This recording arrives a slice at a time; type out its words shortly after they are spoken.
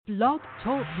Blog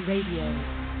Talk Radio.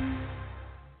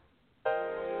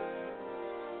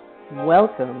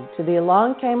 Welcome to the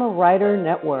Along Came a Writer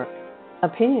Network.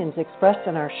 Opinions expressed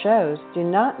in our shows do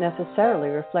not necessarily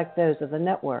reflect those of the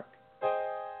network.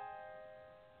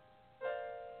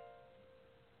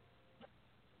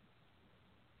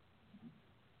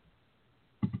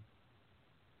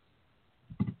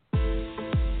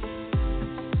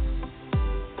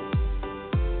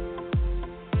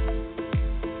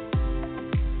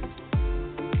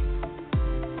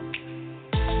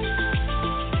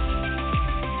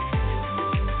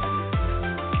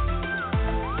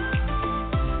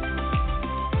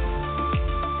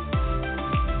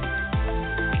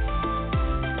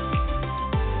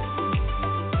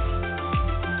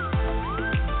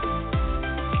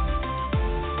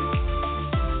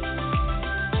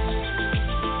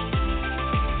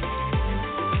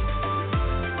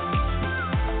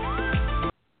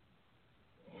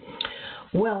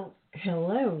 Well,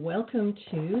 hello. Welcome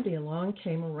to the Along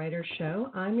Came a Writer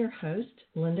show. I'm your host,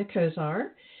 Linda Kozar,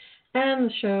 and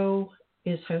the show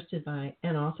is hosted by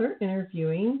an author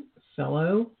interviewing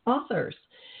fellow authors.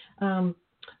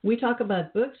 We talk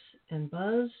about books and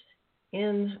buzz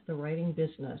in the writing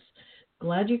business.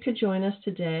 Glad you could join us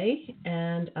today,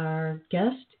 and our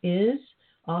guest is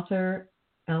author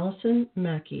Allison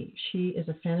Mackey. She is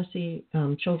a fantasy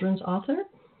children's author.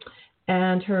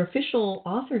 And her official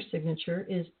author signature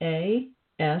is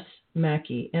A.S.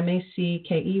 Mackey,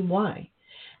 M-A-C-K-E-Y.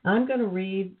 I'm going to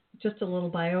read just a little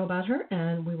bio about her,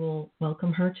 and we will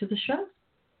welcome her to the show.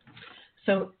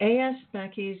 So A.S.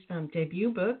 Mackey's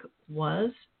debut book was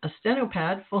a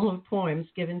stenopad full of poems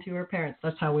given to her parents.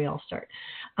 That's how we all start.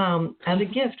 As a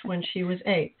gift when she was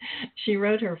 8. She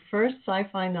wrote her first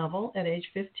sci-fi novel at age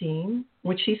 15,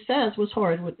 which she says was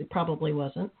horrid, which it probably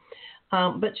wasn't.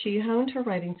 But she honed her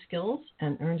writing skills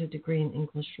and earned a degree in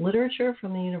English literature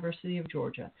from the University of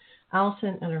Georgia.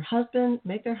 Allison and her husband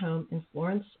make their home in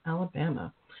Florence,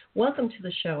 Alabama. Welcome to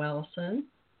the show, Allison.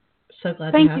 So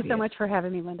glad to have you. Thank you so much for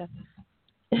having me, Linda.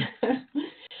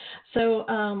 So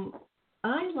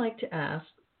I like to ask,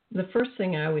 the first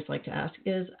thing I always like to ask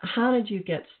is, how did you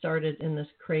get started in this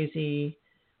crazy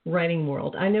writing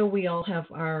world? I know we all have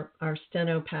our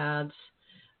stenopads,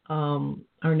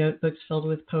 our notebooks filled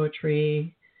with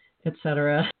poetry,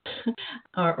 etc.,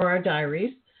 or our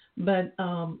diaries. But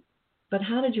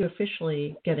how did you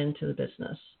officially get into the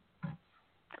business?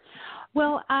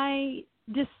 Well, I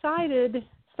decided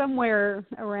somewhere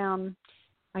around,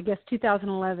 I guess,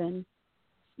 2011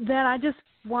 that I just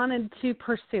wanted to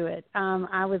pursue it.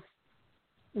 I was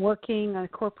working a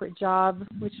corporate job,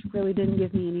 which really didn't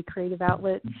give me any creative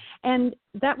outlet. And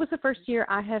that was the first year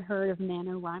I had heard of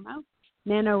NaNoWriMo.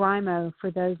 NaNoWriMo,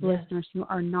 for those listeners who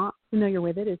are not familiar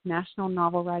with it, is National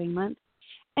Novel Writing Month.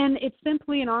 And it's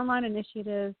simply an online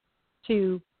initiative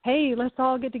to, hey, let's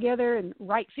all get together and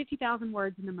write 50,000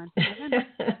 words in the month of November.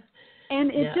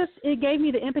 And it gave me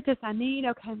the impetus I need.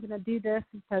 Okay, I'm going to do this.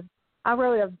 And so I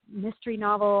wrote a mystery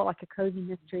novel, like a cozy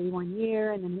mystery, 1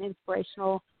 year, and then an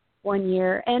inspirational 1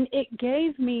 year. And it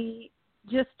gave me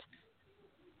just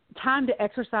time to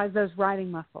exercise those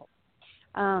writing muscles.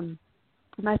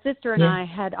 My sister and I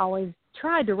had always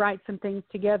tried to write some things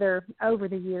together over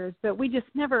the years, but we just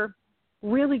never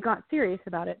really got serious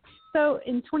about it. So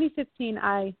in 2015,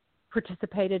 I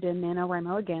participated in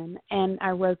NaNoWriMo again, and I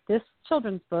wrote this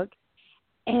children's book,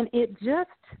 and it just,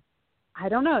 I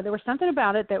don't know, there was something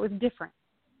about it that was different,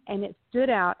 and it stood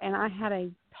out, and I had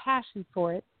a passion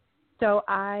for it. So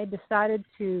I decided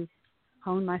to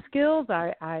hone my skills.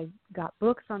 I got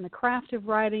books on the craft of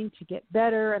writing to get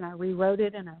better, and I rewrote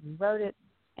it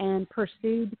and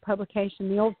pursued publication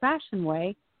the old-fashioned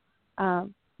way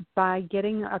by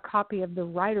getting a copy of the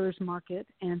Writer's Market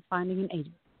and finding an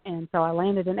agent. And so I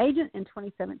landed an agent in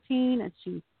 2017, and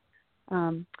she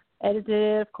edited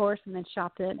it, of course, and then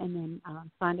shopped it, and then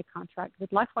signed a contract with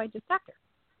Lifeway just after.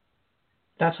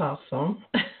 That's awesome.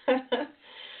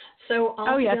 So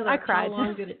altogether, I cried. How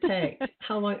long did it take?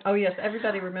 How long? Oh, yes,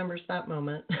 everybody remembers that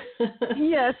moment.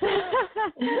 Yes.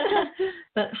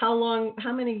 But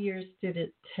how many years did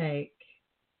it take,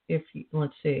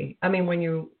 let's see. I mean, when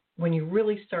you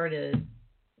really started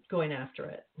going after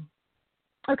it?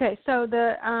 Okay, so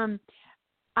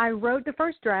I wrote the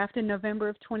first draft in November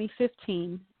of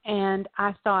 2015, and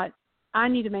I thought, I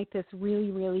need to make this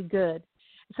really, really good.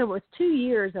 So it was 2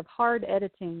 years of hard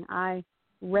editing. I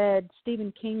read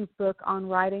Stephen King's book on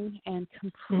writing and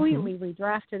completely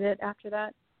redrafted it after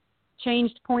that.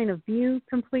 Changed point of view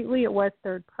completely. It was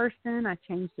third person. I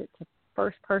changed it to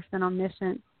first person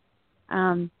omniscient.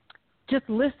 Just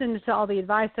listened to all the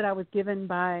advice that I was given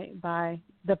by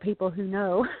the people who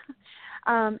know.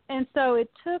 And so it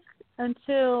took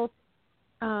until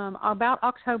about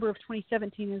October of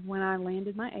 2017 is when I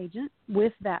landed my agent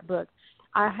with that book.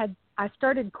 I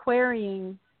started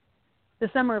querying the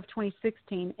summer of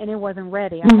 2016, and it wasn't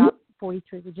ready. I got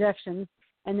 43 rejections,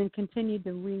 and then continued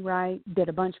to rewrite, did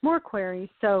a bunch more queries.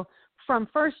 So from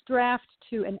first draft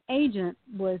to an agent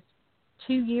was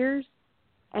 2 years,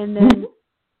 and then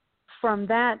from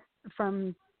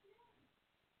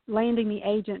landing the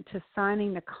agent to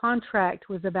signing the contract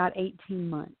was about 18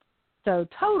 months. So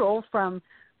total from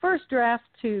first draft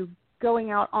to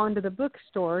going out onto the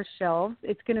bookstore shelves,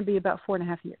 it's going to be about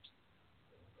 4.5 years.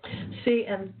 See,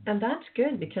 and that's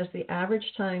good because the average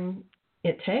time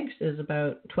it takes is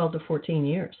about 12 to 14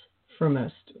 years for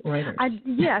most writers.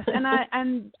 Yes, and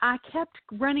I kept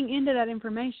running into that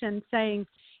information saying,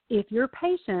 if you're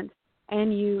patient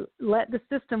and you let the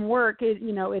system work,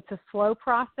 it's a slow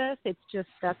process. It's just,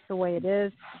 that's the way it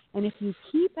is. And if you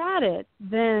keep at it,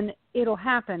 then it'll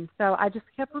happen. So I just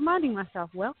kept reminding myself,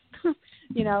 well,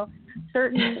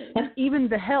 even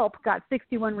The Help got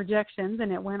 61 rejections,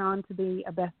 and it went on to be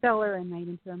a bestseller and made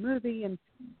into a movie. And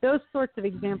those sorts of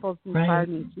examples inspired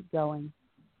me to keep going.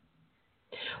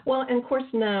 Well, and of course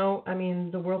now,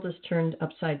 the world has turned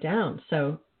upside down.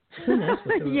 So who knows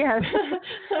what the, yes.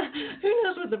 who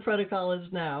knows what the protocol is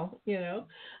now, So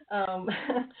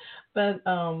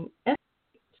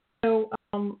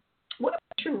what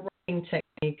about your writing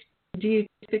technique? Do you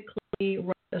typically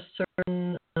write a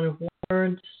certain amount of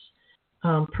words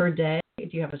per day? Do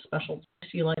you have a special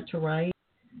place you like to write?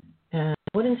 And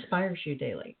what inspires you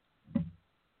daily?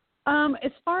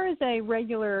 As far as a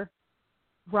regular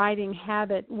writing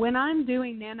habit, when I'm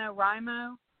doing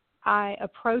NaNoWriMo, I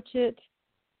approach it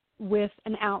with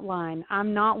an outline.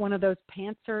 I'm not one of those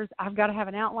pantsers. I've got to have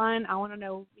an outline. I want to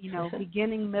know,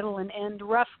 beginning, middle, and end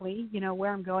roughly,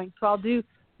 where I'm going. So I'll do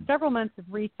several months of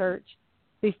research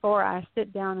before I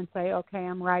sit down and say, okay,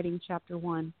 I'm writing chapter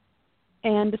 1.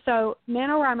 And so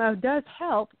NaNoWriMo does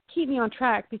help keep me on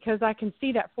track because I can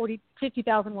see that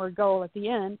 50,000 word goal at the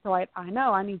end. So I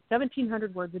know I need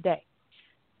 1,700 words a day.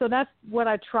 So that's what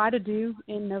I try to do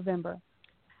in November.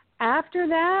 After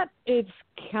that, it's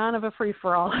kind of a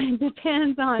free-for-all. It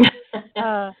depends on,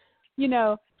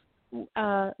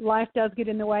 life does get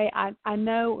in the way. I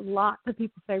know lots of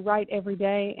people say write every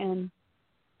day, and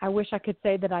I wish I could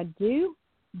say that I do,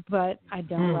 but I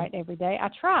don't write every day. I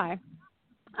try.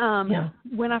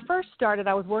 When I first started,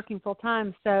 I was working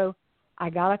full-time, so I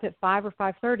got up at 5 or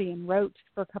 5:30 and wrote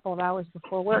for a couple of hours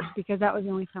before work because that was the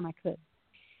only time I could.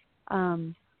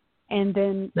 And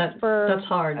then that's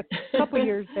hard. A couple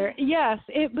years there. Yes.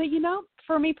 But,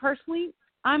 for me personally,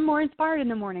 I'm more inspired in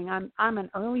the morning. I'm an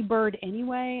early bird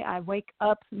anyway. I wake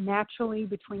up naturally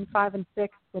between 5 and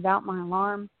 6 without my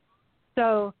alarm.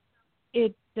 So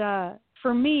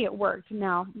for me, it worked.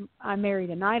 Now, I married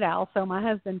a night owl, so my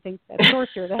husband thinks that's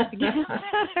torture to have to get up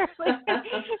that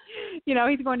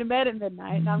early. He's going to bed at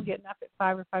midnight, and I'm getting up at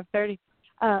 5 or 5:30.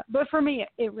 But for me,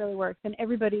 it really works. And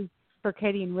everybody's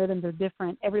circadian rhythms are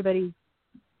different. Everybody's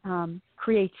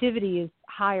creativity is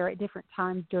higher at different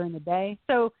times during the day.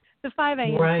 So the 5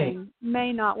 a.m. thing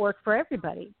may not work for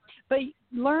everybody. But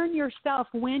learn yourself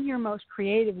when you're most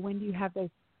creative, when do you have those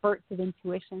spurts of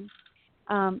intuition,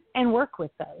 and work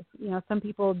with those. Some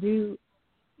people do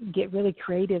get really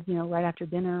creative, right after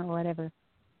dinner or whatever.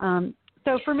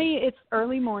 So for me, it's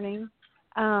early morning.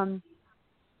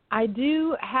 I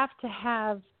do have to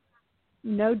have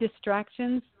no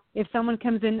distractions. If someone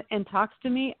comes in and talks to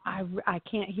me, I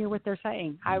can't hear what they're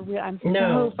saying. I'm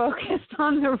so focused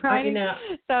on the writing.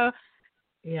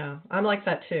 Yeah, I'm like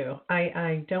that too.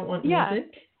 I don't want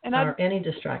music or any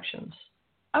distractions.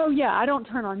 Oh yeah, I don't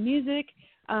turn on music,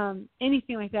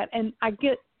 anything like that. And I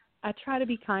try to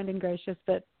be kind and gracious,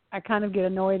 but I kind of get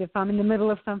annoyed if I'm in the middle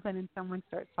of something and someone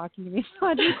starts talking to me. So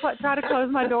I do try to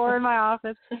close my door in my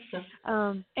office.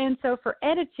 And so for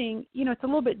editing, it's a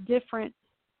little bit different.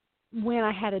 When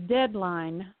I had a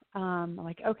deadline,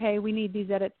 like, okay, we need these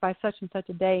edits by such and such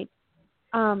a date,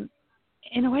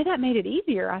 in a way that made it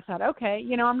easier. I thought, okay,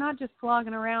 I'm not just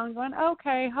slogging around going,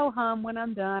 okay, ho-hum, when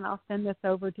I'm done, I'll send this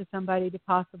over to somebody to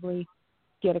possibly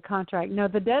get a contract. No,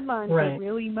 the deadlines are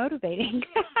really motivating.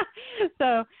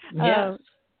 So,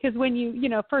 because when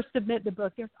you, first submit the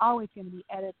book, there's always going to be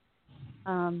edits.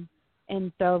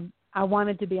 And so I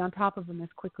wanted to be on top of them as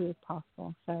quickly as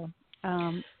possible.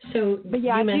 But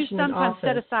yeah, I do sometimes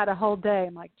set aside a whole day.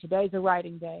 I'm like, today's a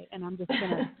writing day, and I'm just going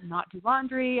to not do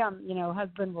laundry.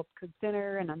 Husband will cook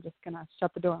dinner, and I'm just going to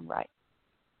shut the door and write.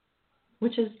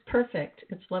 Which is perfect.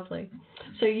 It's lovely.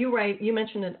 So you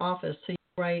mentioned an office, so you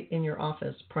write in your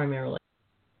office primarily.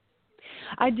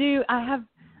 I do. I have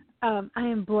I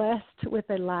am blessed with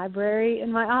a library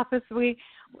in my office. We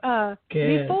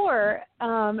Good. before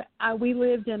we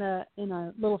lived in a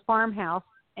little farmhouse,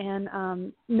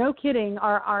 and no kidding,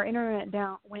 our internet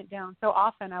went down so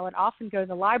often. I would often go to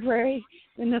the library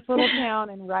in this little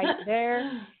town and write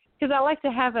there, because I like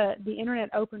to have the internet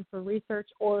open for research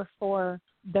or for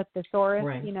the thesaurus.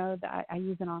 Right. You know, I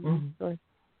use an online source.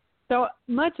 So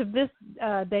much of this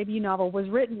debut novel was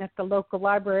written at the local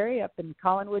library up in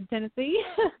Collinwood, Tennessee,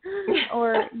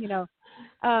 or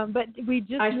but we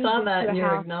just I moved saw into that a in your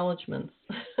house. acknowledgments.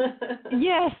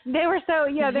 Yes, they were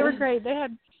they were great.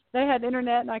 They had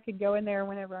internet, and I could go in there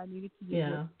whenever I needed to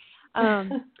use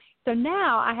it. So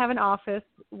now I have an office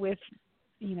with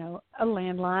a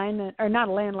landline, or not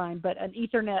a landline, but an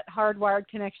Ethernet hardwired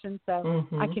connection, so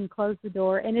I can close the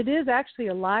door. And it is actually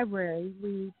a library.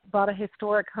 We bought a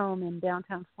historic home in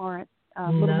downtown Florence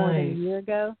a little more than a year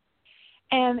ago.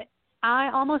 And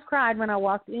I almost cried when I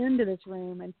walked into this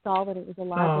room and saw that it was a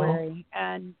library.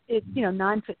 And it's,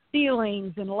 9-foot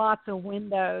ceilings and lots of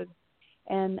windows.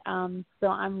 And so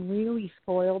I'm really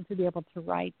spoiled to be able to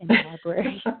write in a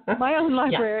library, my own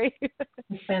library. Yeah.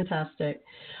 Fantastic.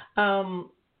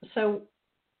 So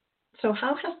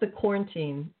how has the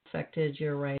quarantine affected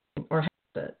your writing, or has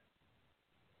it?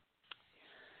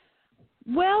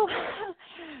 Well,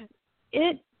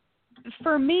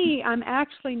 for me, I'm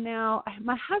actually now,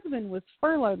 my husband was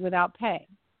furloughed without pay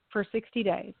for 60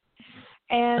 days.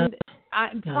 And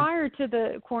prior to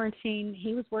the quarantine,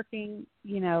 he was working,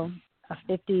 a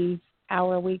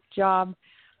 50-hour-a-week job.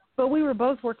 But we were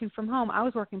both working from home. I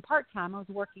was working part-time. I was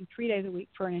working 3 days a week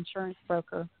for an insurance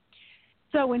broker.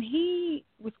 So when he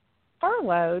was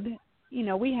furloughed,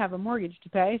 we have a mortgage to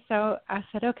pay. So I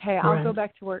said, okay, I'll go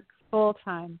back to work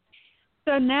full-time.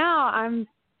 So now I'm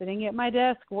sitting at my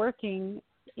desk working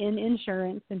in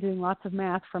insurance and doing lots of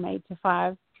math from 8 to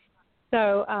 5.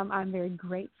 So I'm very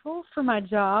grateful for my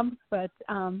job, but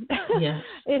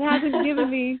it hasn't given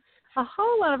me a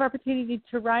whole lot of opportunity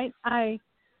to write. I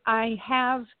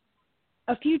have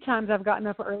a few times I've gotten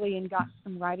up early and got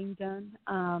some writing done.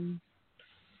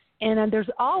 And there's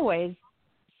always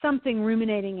something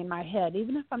ruminating in my head,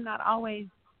 even if I'm not always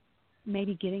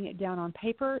maybe getting it down on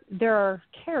paper. There are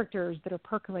characters that are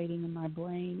percolating in my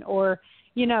brain, or,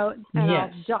 and I'll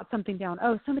jot something down.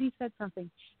 Oh, somebody said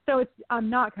something. So I'm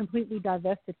not completely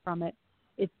divested from it.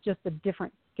 It's just a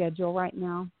different schedule right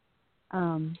now.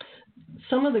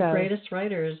 Some of the greatest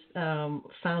writers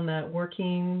found that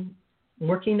working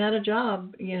at a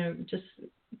job, just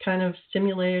kind of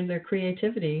stimulated their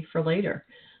creativity for later.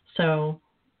 So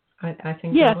I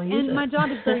think yes, use and my job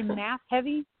is very math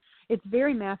heavy. It's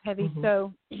very math heavy,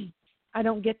 so I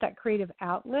don't get that creative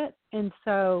outlet. And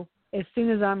so as soon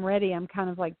as I'm ready, I'm kind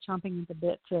of like chomping at the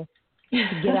bit to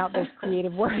get out those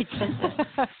creative words.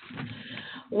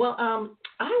 Well,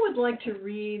 I would like to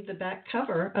read the back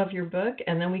cover of your book,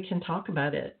 and then we can talk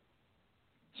about it.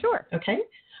 Sure. Okay.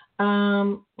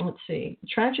 Let's see.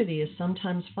 Tragedy is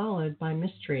sometimes followed by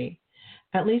mystery.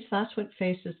 At least that's what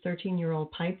faces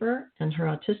 13-year-old Piper and her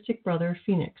autistic brother,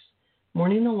 Phoenix.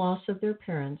 Mourning the loss of their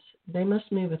parents, they must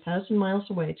move 1,000 miles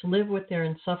away to live with their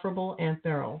insufferable Aunt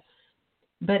Beryl.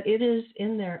 But it is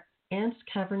in their aunt's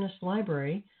cavernous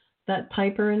library that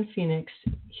Piper and Phoenix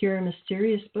hear a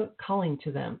mysterious book calling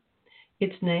to them.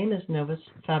 Its name is Novus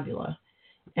Fabula,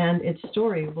 and its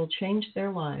story will change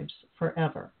their lives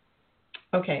forever.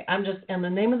 Okay, and the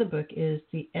name of the book is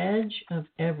The Edge of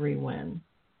Everywhen.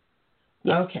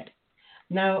 Yes. Okay.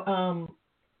 Now,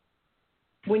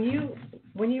 when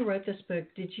you wrote this book,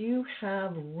 did you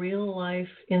have real life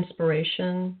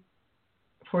inspiration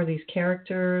for these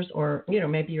characters, or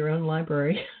maybe your own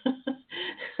library?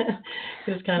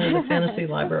 It was kind of the fantasy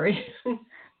library.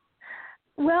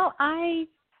 Well, I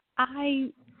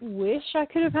wish I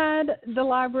could have had the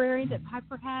library that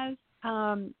Piper has.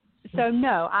 So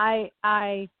no,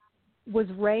 I was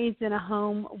raised in a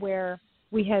home where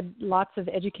we had lots of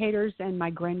educators, and my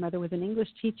grandmother was an English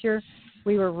teacher.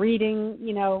 We were reading,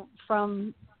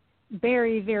 from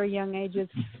very, very young ages,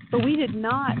 but we did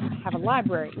not have a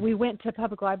library. We went to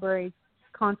public libraries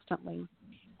constantly,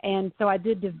 and so I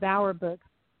did devour books.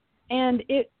 And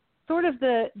it sort of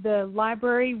the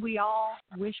library we all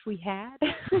wish we had,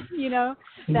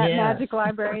 that magic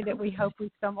library that we hope we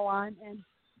stumble on.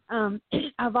 And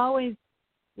I've always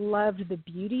loved the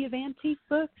beauty of antique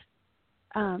books.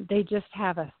 They just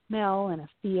have a smell and a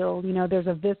feel. There's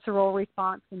a visceral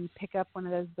response when you pick up one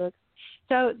of those books.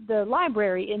 So the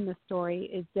library in the story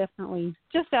is definitely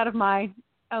just out of my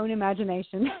own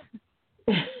imagination.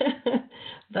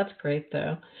 That's great,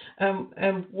 though.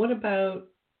 And what about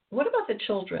the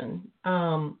children?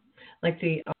 Like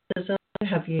the autism?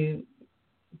 Have you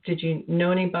did you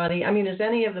know anybody? I mean, does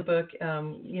any of the book,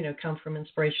 come from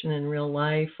inspiration in real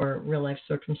life or real life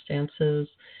circumstances?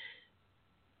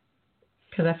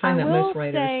 Because I find that most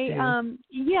writers do.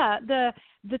 Yeah,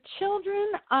 the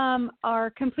children are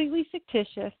completely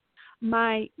fictitious.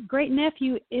 My great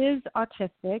nephew is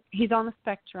autistic. He's on the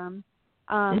spectrum.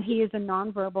 He is a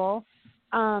nonverbal.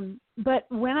 But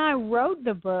when I wrote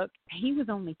the book, he was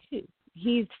only 2.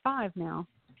 He's 5 now,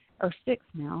 or 6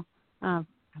 now. I've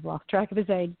lost track of his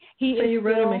age. So you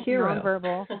wrote him a hero.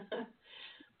 Nonverbal.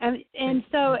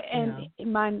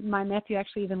 My nephew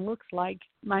actually even looks like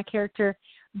my character.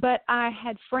 But I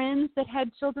had friends that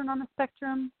had children on the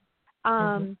spectrum.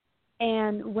 And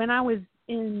when I was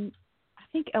in, I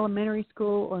think, elementary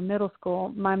school or middle school,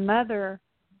 my mother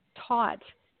taught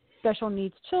special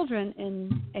needs children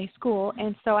in a school.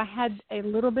 And so I had a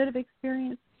little bit of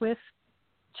experience with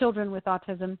children with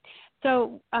autism.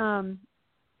 So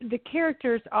the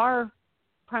characters are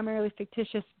primarily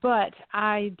fictitious, but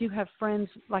I do have friends,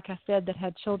 like I said, that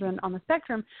had children on the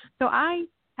spectrum. So I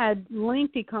had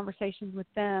lengthy conversations with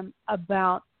them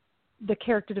about the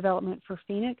character development for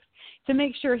Phoenix to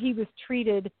make sure he was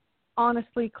treated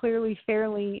honestly, clearly,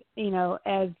 fairly,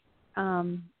 as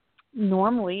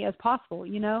normally as possible,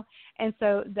 And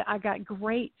so I got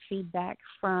great feedback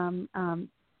from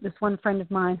this one friend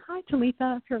of mine. Hi,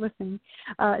 Talitha, if you're listening.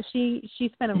 She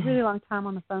spent a really long time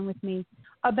on the phone with me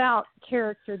about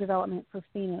character development for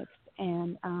Phoenix,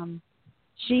 and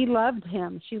she loved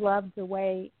him. She loved the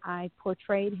way I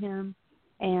portrayed him,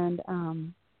 and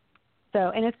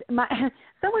it's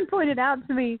someone pointed out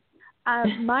to me,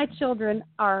 my children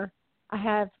I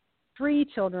have 3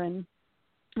 children,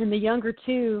 and the younger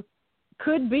 2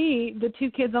 could be the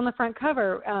 2 kids on the front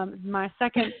cover. My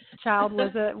second child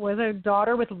was a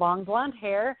daughter with long blonde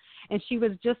hair, and she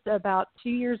was just about 2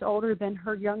 years older than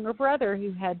her younger brother,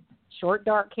 who had short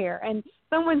dark hair. And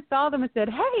someone saw them and said,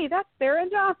 "Hey, that's Sarah and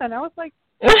Jonathan." I was like,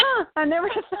 I never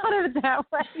thought of it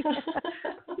that way.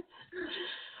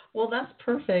 Well, that's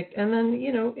perfect. And then,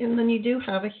 you do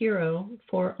have a hero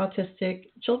for autistic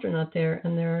children out there,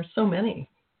 and there are so many,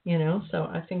 so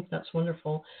I think that's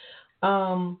wonderful.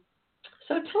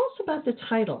 So tell us about the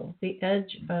title, The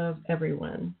Edge of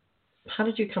Everywhen. How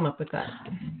did you come up with that?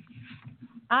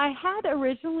 I had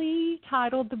originally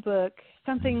titled the book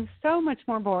something so much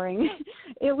more boring.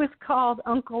 It was called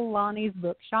Uncle Lonnie's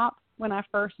Bookshop when I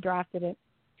first drafted it.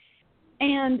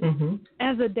 And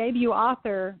as a debut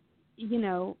author,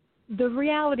 the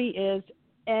reality is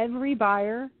every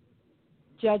buyer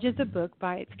judges a book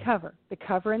by its cover, the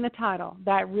cover and the title.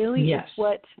 That really is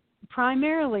what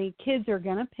primarily kids are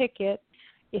going to pick it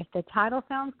if the title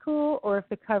sounds cool or if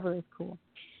the cover is cool.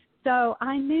 So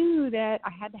I knew that I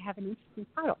had to have an interesting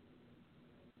title.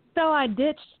 So I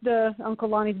ditched the Uncle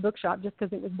Lonnie's Bookshop just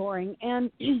because it was boring.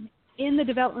 And in the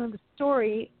development of the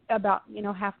story, about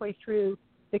halfway through,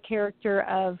 the character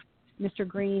of Mr.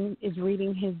 Green is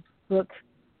reading his book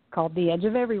called The Edge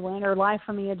of Everywhen, or Life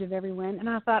on the Edge of Everywhen. And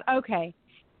I thought, okay,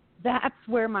 that's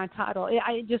where my title,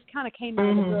 it just kind of came out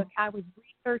of the book. I was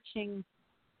researching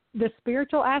the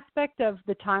spiritual aspect of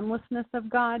the timelessness of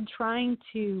God, trying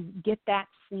to get that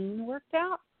scene worked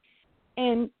out,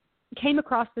 and came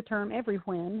across the term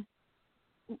everywhen.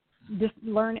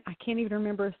 I can't even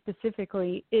remember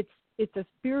specifically. It's a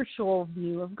spiritual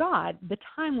view of God, the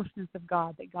timelessness of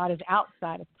God, that God is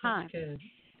outside of time.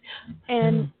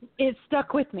 And it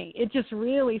stuck with me. It just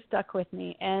really stuck with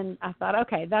me. And I thought,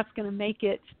 okay, that's going to make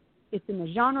it's in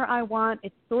the genre I want.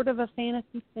 It's sort of a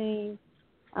fantasy thing.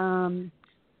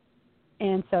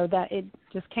 And so that it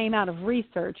just came out of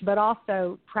research, but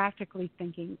also practically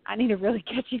thinking, I need a really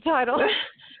catchy title.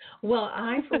 Well,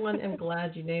 I, for one, am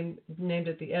glad you named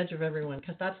it The Edge of Everywhen,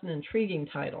 because that's an intriguing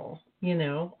title,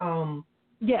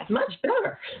 Yes. Much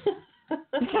better.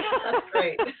 That's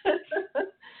great.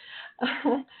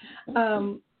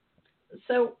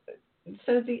 So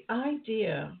the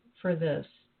idea for this,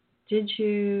 did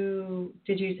you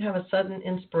have a sudden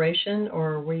inspiration,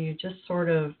 or were you just sort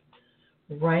of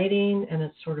writing and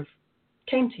it sort of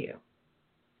came to you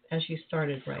as you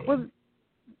started writing? Well,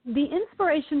 the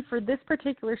inspiration for this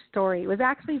particular story was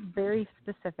actually very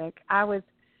specific. I was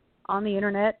on the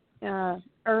internet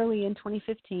early in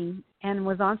 2015 and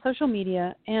was on social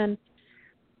media, and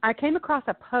I came across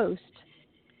a post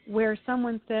where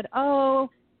someone said, "Oh,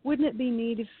 wouldn't it be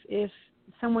neat if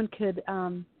someone could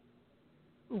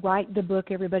write the book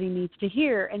everybody needs to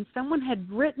hear?" And someone had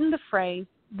written the phrase,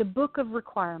 "the book of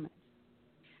requirements."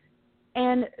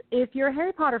 And if you're a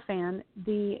Harry Potter fan,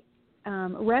 the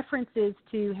references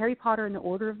to Harry Potter and the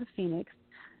Order of the Phoenix,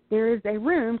 there is a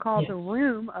room called the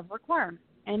Room of Requirements.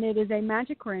 And it is a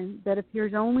magic room that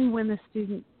appears only when the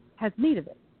student has need of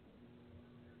it.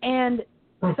 And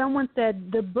someone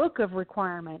said the book of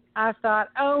requirement. I thought,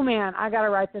 oh man, I got to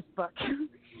write this book.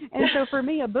 And so for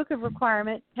me, a book of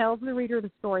requirement tells the reader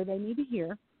the story they need to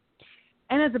hear.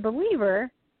 And as a believer,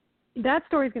 that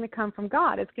story is going to come from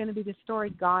God. It's going to be the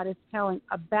story God is telling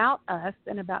about us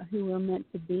and about who we're meant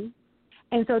to be.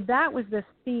 And so that was the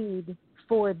seed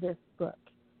for this book.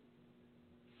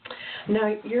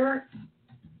 Now,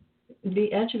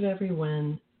 The Edge of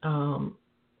Everywhen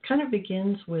kind of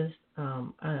begins with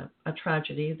a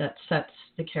tragedy that sets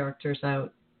the characters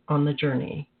out on the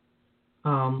journey.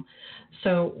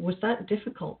 So was that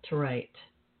difficult to write?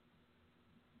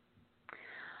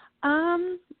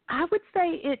 I would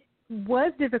say it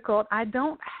was difficult. I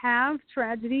don't have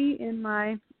tragedy in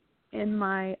my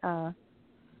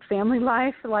family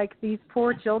life like these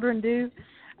poor children do.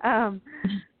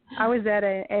 I was at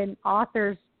an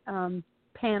author's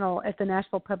panel at the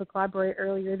Nashville Public Library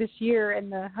earlier this year,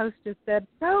 and the hostess said,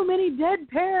 so many dead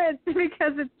parents,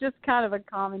 because it's just kind of a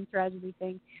common tragedy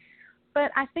thing.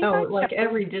 But I think like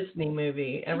every Disney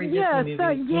movie. Yes, usually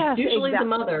exactly. The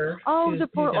mother. The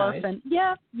poor orphan.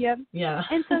 Yeah. Yeah.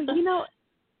 And so,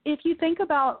 if you think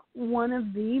about one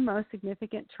of the most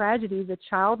significant tragedies a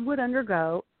child would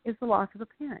undergo is the loss of a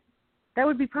parent. That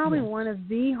would be probably one of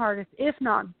the hardest, if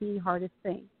not the hardest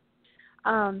thing.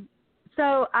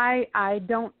 So I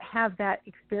don't have that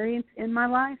experience in my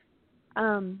life.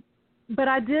 But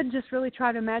I did just really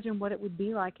try to imagine what it would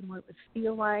be like and what it would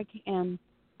feel like. And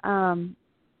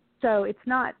so it's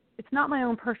not my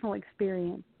own personal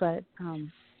experience, but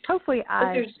hopefully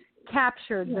I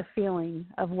captured the feeling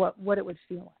of what it would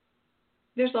feel like.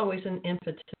 There's always an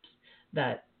impetus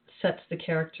that sets the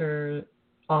character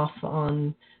off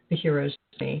on the hero's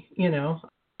journey,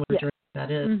 what journey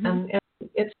that is. Mm-hmm. And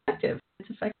it's effective.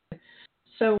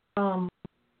 So how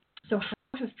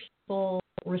have people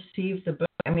received the book?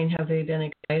 I mean, have they been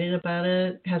excited about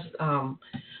it? Have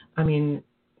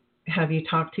you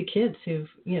talked to kids who've,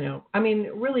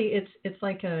 really it's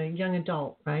like a young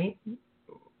adult, right?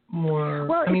 More.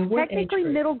 Well, it's technically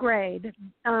middle grade.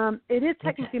 It is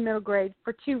technically middle grade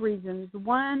for two reasons.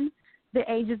 One, the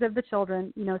ages of the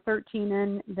children, 13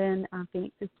 and then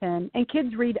Phoenix is 10, and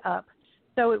kids read up.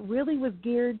 So it really was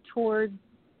geared towards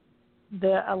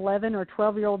the 11 or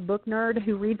 12-year-old book nerd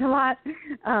who reads a lot.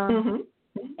 And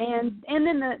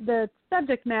then the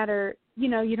subject matter,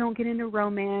 you don't get into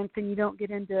romance and you don't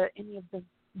get into any of the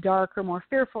dark or more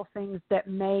fearful things that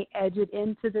may edge it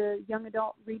into the young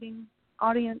adult reading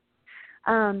audience.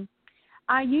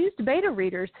 I used beta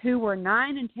readers who were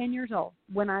 9 and 10 years old.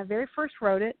 When I very first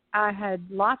wrote it, I had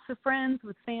lots of friends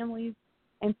with families,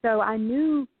 and so I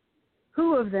knew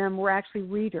who of them were actually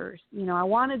readers. I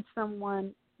wanted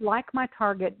someone like my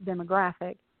target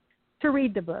demographic to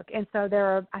read the book. And so there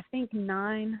are, I think,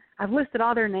 9. I've listed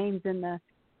all their names in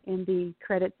the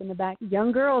credits in the back.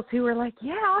 Young girls who were like,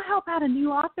 yeah, I'll help out a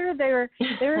new author. They were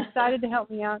excited to help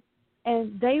me out,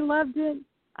 and they loved it.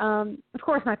 Of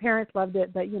course, my parents loved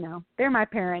it, but, they're my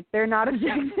parents. They're not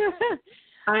objective.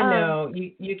 I know.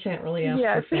 You can't really ask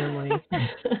for family.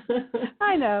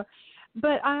 I know.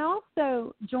 But I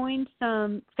also joined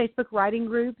some Facebook writing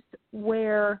groups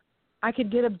where I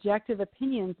could get objective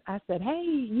opinions. I said, hey,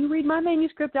 you read my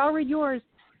manuscript, I'll read yours.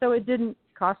 So it didn't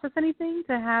cost us anything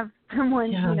to have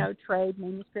someone, trade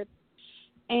manuscripts,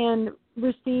 and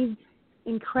received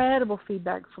incredible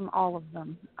feedback from all of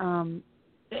them.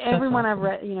 Everyone I've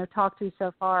read, talked to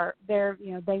so far, they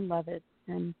love it.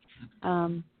 And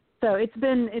so it's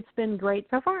been great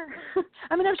so far.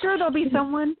 I'm sure there'll be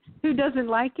someone who doesn't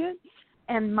like it.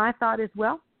 And my thought is,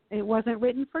 well, it wasn't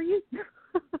written for you.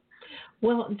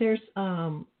 Well, there's, there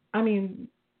are kind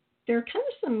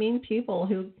of some mean people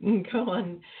who go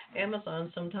on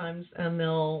Amazon sometimes, and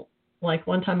they'll, like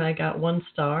one time I got 1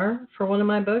 star for one of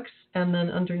my books, and then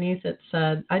underneath it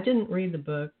said, I didn't read the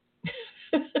book.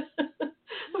 I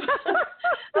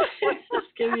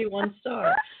just give you 1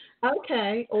 star.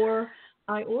 Okay. Or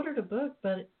I ordered a book,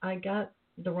 but I got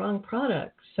the wrong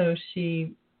product, so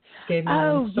she gave me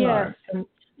 1 star. Yes. And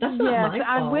that's not my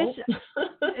fault.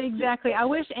 Exactly. I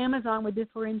wish Amazon would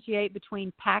differentiate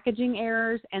between packaging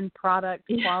errors and product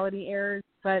quality errors.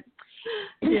 But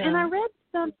and I read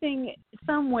something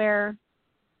somewhere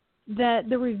that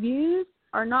the reviews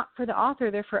are not for the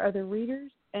author; they're for other readers,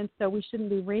 and so we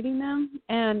shouldn't be reading them.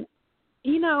 And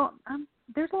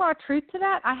there's a lot of truth to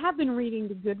that. I have been reading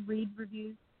the Goodreads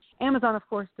reviews. Amazon, of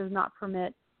course, does not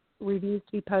permit reviews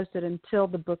to be posted until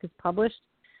the book is published.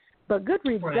 But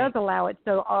Goodreads does allow it,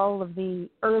 so all of the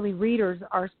early readers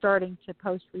are starting to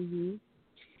post reviews.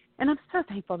 And I'm so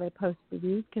thankful they post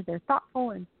reviews because they're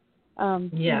thoughtful and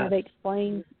they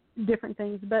explain different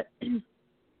things. But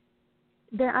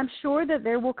I'm sure that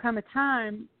there will come a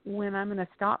time when I'm going to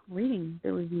stop reading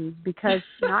the reviews because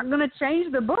I'm not going to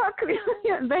change the book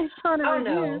based on a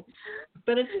review. No.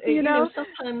 But it's,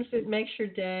 sometimes it makes your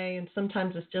day and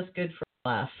sometimes it's just good for a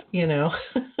laugh,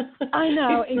 I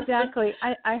know, exactly.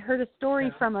 I heard a story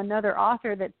from another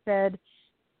author that said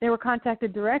they were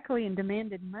contacted directly and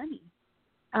demanded money.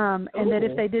 And that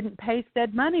if they didn't pay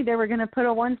said money, they were going to put a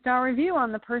 1-star review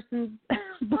on the person's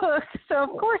book. So,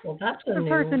 of course, the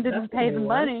person didn't pay the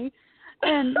money.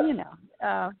 And,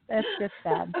 that's just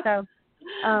sad. So,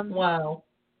 wow.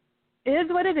 It is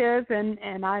what it is,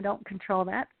 and I don't control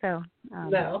that. So,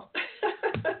 no.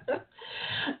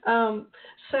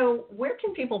 So where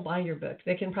can people buy your book?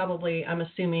 They can probably, I'm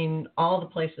assuming, all the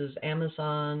places,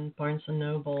 Amazon, Barnes &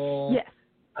 Noble. Yes.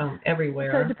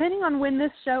 Everywhere. So depending on when this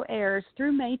show airs,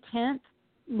 through May 10th,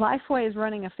 Lifeway is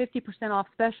running a 50% off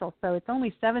special. So it's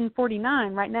only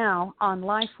 $7.49 right now on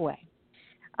Lifeway.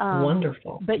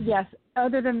 Wonderful. But yes,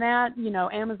 other than that,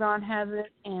 Amazon has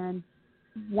it. And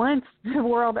once the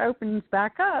world opens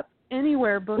back up,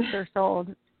 anywhere books are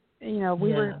sold, we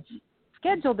were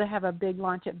scheduled to have a big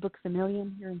launch at Books A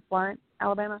Million here in Florence,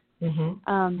 Alabama.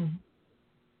 Mm-hmm.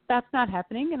 That's not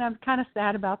happening, and I'm kind of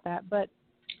sad about that. But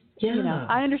yeah.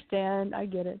 I understand. I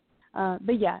get it.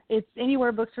 But yeah, it's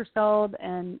anywhere books are sold.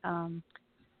 And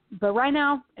but right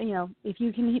now, if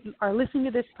you are listening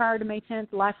to this prior to May 10th,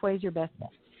 Lifeway is your best bet.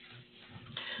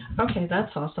 Okay,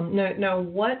 that's awesome. Now,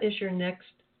 what is your next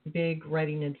big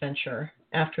writing adventure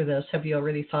after this? Have you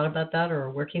already thought about that or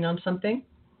working on something?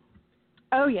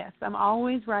 Oh, yes. I'm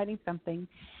always writing something.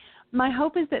 My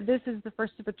hope is that this is the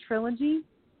first of a trilogy.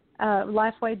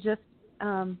 Lifeway just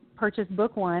purchased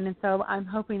book 1, and so I'm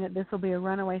hoping that this will be a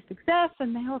runaway success,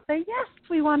 and they will say, yes,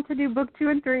 we want to do book 2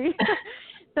 and 3.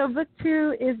 So book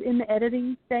 2 is in the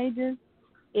editing stages.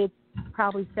 It's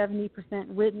probably 70%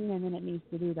 written, and then it needs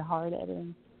to do the hard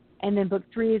editing. And then book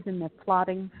 3 is in the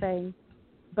plotting phase.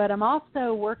 But I'm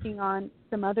also working on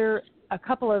a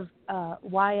couple of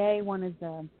YA. One is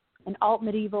an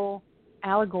alt-medieval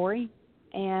allegory,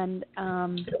 and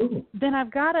then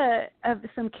I've got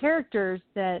some characters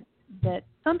that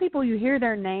some people, you hear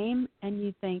their name and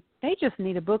you think they just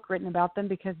need a book written about them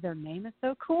because their name is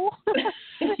so cool.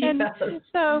 And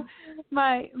so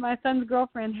my son's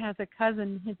girlfriend has a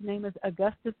cousin. His name is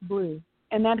Augustus Blue,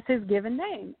 and that's his given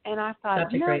name. And I thought,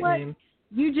 that's a great name.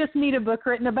 You just need a book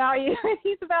written about you.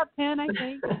 He's about 10, I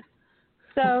think.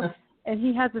 So, and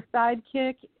he has a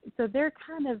sidekick. So they're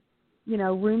kind of,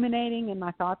 ruminating in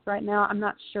my thoughts right now. I'm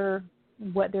not sure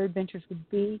what their adventures would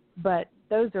be, but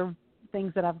those are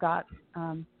things that I've got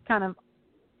kind of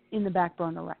in the back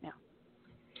burner right now.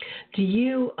 Do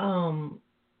you have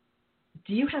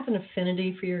an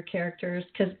affinity for your characters?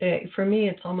 Because for me,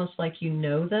 it's almost like you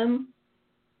know them,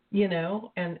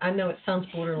 and I know it sounds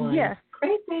borderline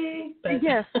crazy. But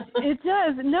yes, it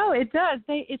does. No, it does.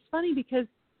 It's funny because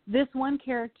this one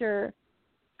character,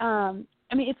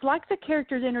 it's like the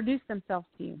characters introduce themselves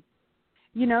to you.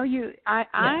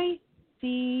 I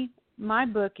see my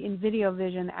book in video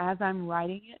vision as I'm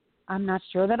writing it. I'm not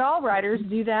sure that all writers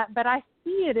do that, but I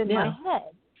see it in my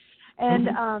head.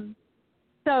 And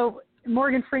so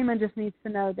Morgan Freeman just needs to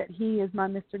know that he is my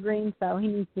Mr. Green, so he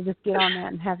needs to just get on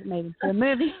that and have it made into a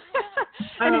movie.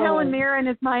 And Helen Mirren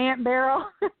is my Aunt Beryl.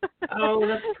 Oh,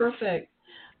 that's perfect.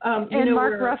 And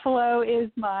Mark Ruffalo is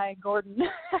my Gordon.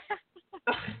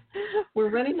 We're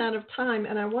running out of time,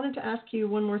 and I wanted to ask you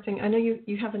one more thing. I know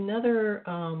you have another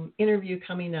interview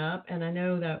coming up, and I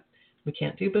know that we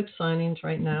can't do book signings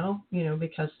right now,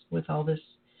 because with all this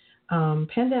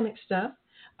pandemic stuff.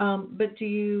 But do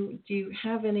you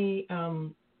have any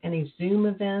Zoom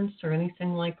events or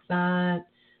anything like that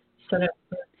set up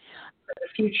for the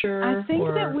future? I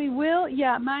think that we will.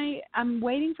 Yeah, I'm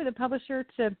waiting for the publisher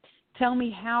to tell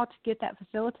me how to get that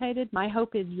facilitated. My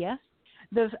hope is yes.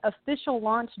 The official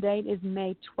launch date is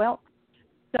May 12th.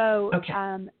 So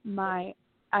my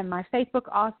Facebook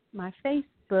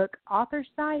author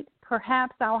site,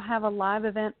 perhaps I'll have a live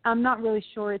event. I'm not really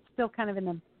sure. It's still kind of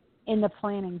in the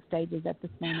planning stages at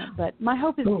this moment. But my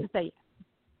hope is to say yes.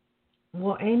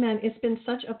 Well, amen. It's been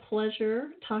such a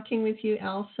pleasure talking with you,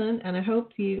 Allison, and I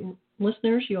hope the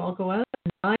listeners, you all go out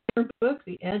and buy your book,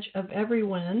 The Edge of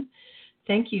Everywhen.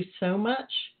 Thank you so much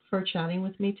for chatting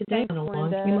with me today on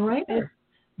Along Came a Writer.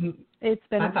 It's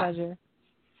been a pleasure.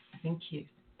 Thank you.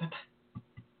 Bye-bye.